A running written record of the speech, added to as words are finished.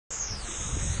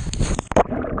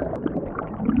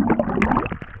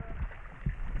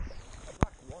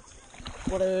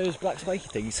one of those black spiky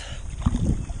things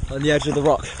on the edge of the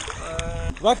rock.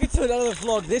 Welcome to another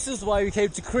vlog. This is why we came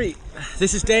to Crete.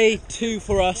 This is day 2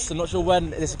 for us. I'm not sure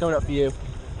when this is coming up for you,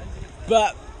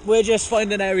 but we're just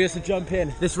finding areas to jump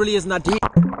in. This really isn't that deep,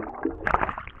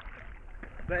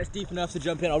 but it's deep enough to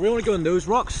jump in. I really want to go in those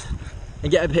rocks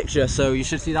and get a picture, so you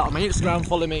should see that on my Instagram.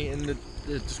 Follow me in the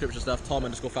description stuff,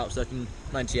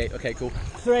 Tom_Phelps98. Okay, cool.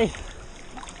 3,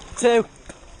 2,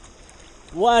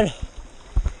 1,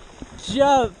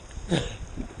 jump!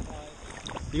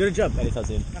 You're gonna jump anytime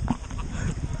soon.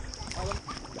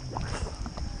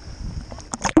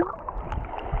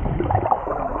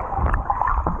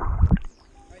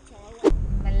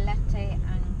 Melete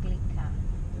Anglica.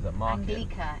 Is that market?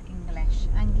 Anglica, English.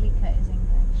 Anglica is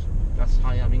English. That's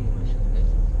I am English, isn't it?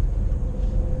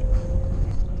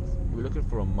 We're looking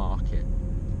for a market.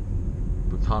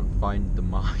 We can't find the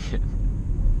market.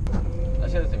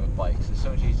 That's the other thing with bikes. It's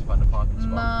so much easier to find a parking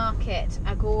spot. Market,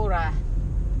 Agora.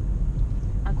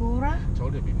 Agora? I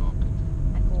told you it'd be market.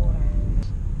 Agora.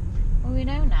 Well, we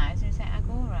know now. It's going to say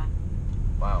Agora.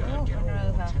 Wow. Oh, run her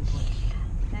over.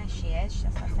 There she is.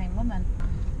 That's that same woman.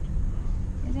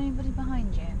 Is anybody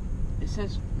behind you? It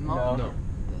says market. No.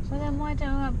 Well, then why don't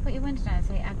I put your window down and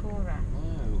say Agora?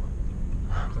 No.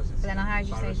 But then how do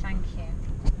you say thank you?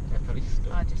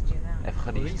 Evharisto. I'll just do that.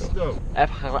 Evharisto.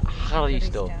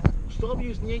 Evharisto. Stop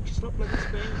using the H, stop like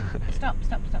Spain. Stop.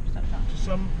 To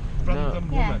some random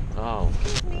woman. Oh.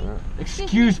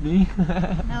 Excuse me. Excuse me.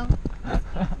 No. No.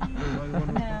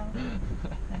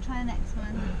 Try the next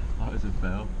one. That was a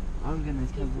fail. I'm gonna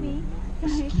Excuse me.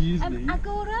 Excuse me.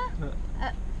 Agora?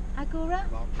 Agora?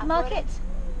 Market?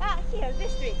 Here,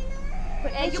 this street.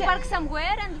 You park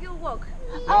somewhere and you walk.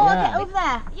 Oh, okay, over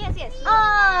there. Yes.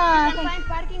 Ah, You can find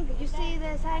parking. You see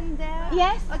the sign there?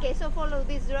 Yes. Okay, so follow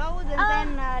this road and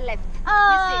then left. Oh,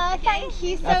 You see, okay? thank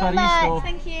you so Evharisto. much.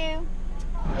 Thank you.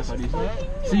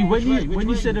 See, when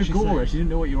you said Agora, she didn't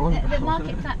know what you were on The about.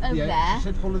 market's over Yeah, there. she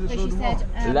said follow this But road she and said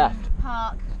walk. Left.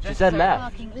 Park. She said left.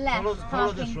 Parking left. Follow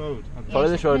this parking. road. Follow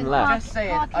this road and left. Just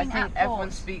saying, I Parking think at everyone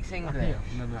Port. speaks English. Here,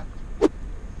 and then left.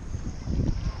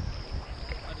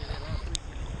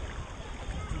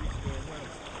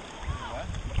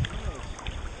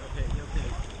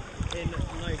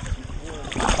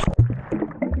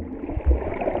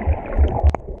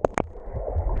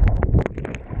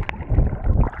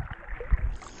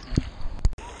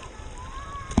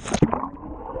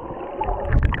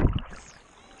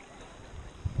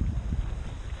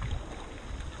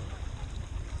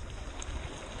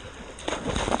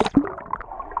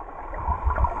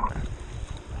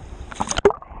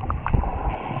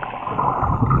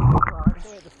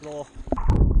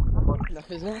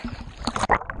 Enough, isn't it?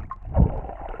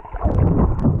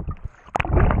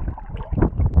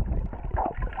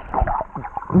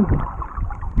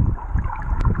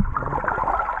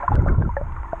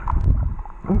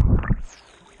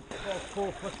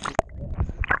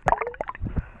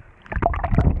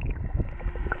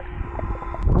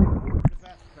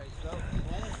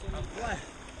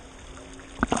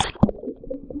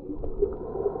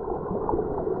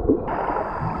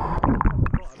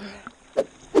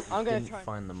 I'm gonna try.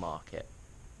 Find the market.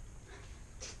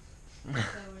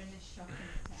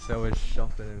 So we're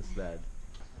shopping instead.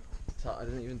 I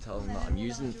didn't even tell them that I'm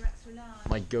using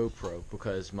my GoPro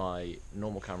because my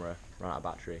normal camera ran out of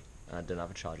battery and I didn't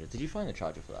have a charger. Did you find a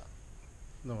charger for that?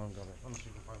 No, I'm got it. I'm sure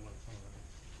you can find one.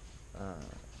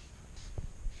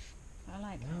 I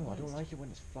like that. No, I don't like it when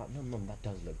it's flat. No, Mum, that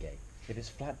does look gay. If it's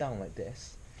flat down like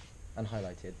this and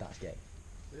highlighted, that's gay.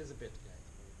 It is a bit gay.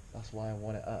 That's why I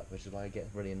want it up, which is why I get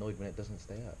really annoyed when it doesn't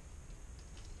stay up.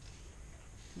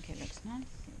 Okay, looks nice.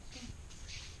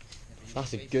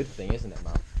 That's a good thing, isn't it,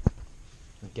 man?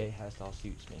 The gay hairstyle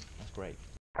suits me. That's great.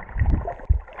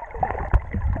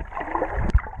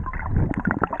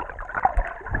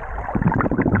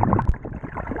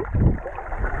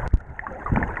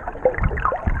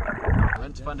 I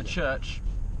went to find a church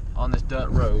on this dirt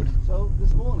road. So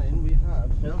this morning we have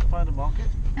failed to find a market,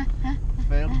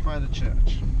 failed to find a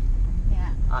church. Yeah.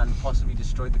 And possibly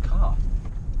destroyed the car.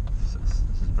 This is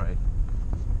great.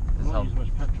 This is how Won't use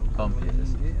much petrol. bumpy it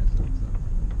is.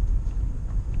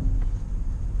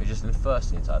 You're just in first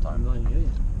the entire time. That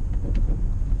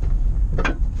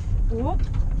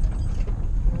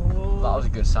was a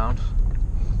good sound.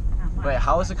 Wait,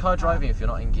 how is the car driving if you're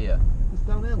not in gear? It's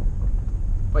downhill.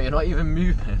 Wait, you're not even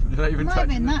moving. You're not even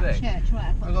touching the thing. Church,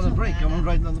 right? I got a brake. I'm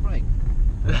riding on the brake.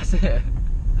 That's it.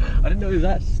 I didn't know it was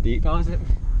that steep. How is it?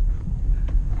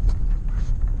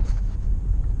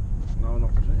 No,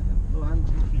 not the then. Oh, hands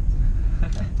and feet.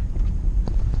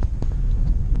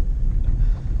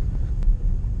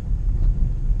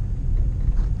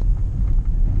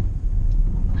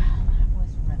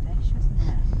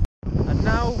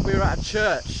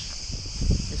 church.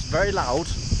 It's very loud.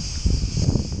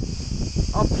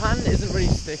 Our plan isn't really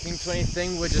sticking to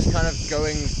anything. We're just kind of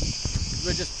going.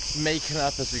 We're just making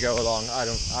up as we go along. I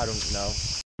don't know.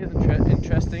 It's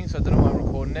interesting, so I don't know why I'm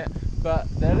recording it. But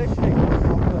they're literally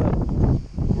proper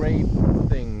grave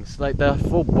things. Like they're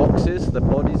full boxes. The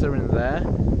bodies are in there,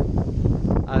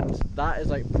 and that is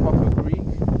like proper Greek.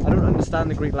 I don't understand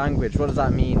the Greek language. What does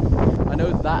that mean? I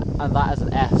know that and that is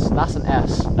an S. That's an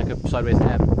S, like a sideways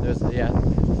M. Yeah,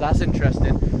 that's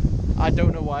interesting. I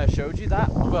don't know why I showed you that,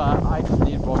 but I just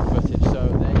need vlog footage, so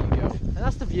there you go. And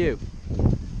that's the view.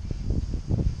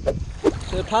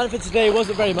 So the plan for today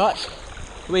wasn't very much.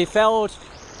 We failed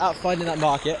at finding that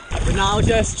market. We're now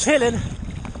just chilling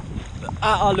at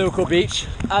our local beach,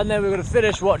 and then we're going to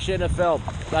finish watching a film.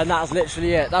 And that's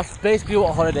literally it. That's basically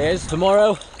what holiday is.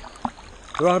 Tomorrow,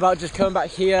 we're on about just coming back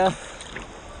here,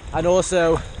 and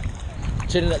also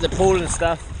chilling at the pool and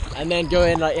stuff. And then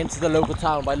going like into the local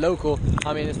town. By local,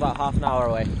 I mean it's about half an hour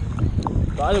away.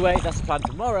 But either way, that's the plan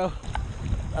tomorrow,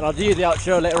 and I'll do the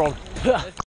outro later on.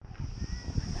 Oh,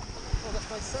 that's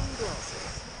my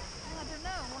sunglasses. I don't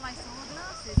know. Well, I saw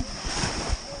glasses.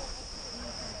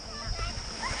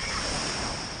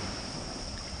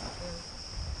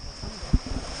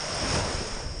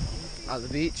 At the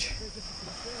beach,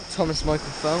 Thomas Michael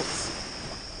Phelps.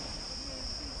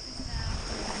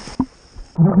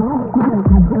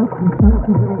 Thank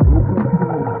you.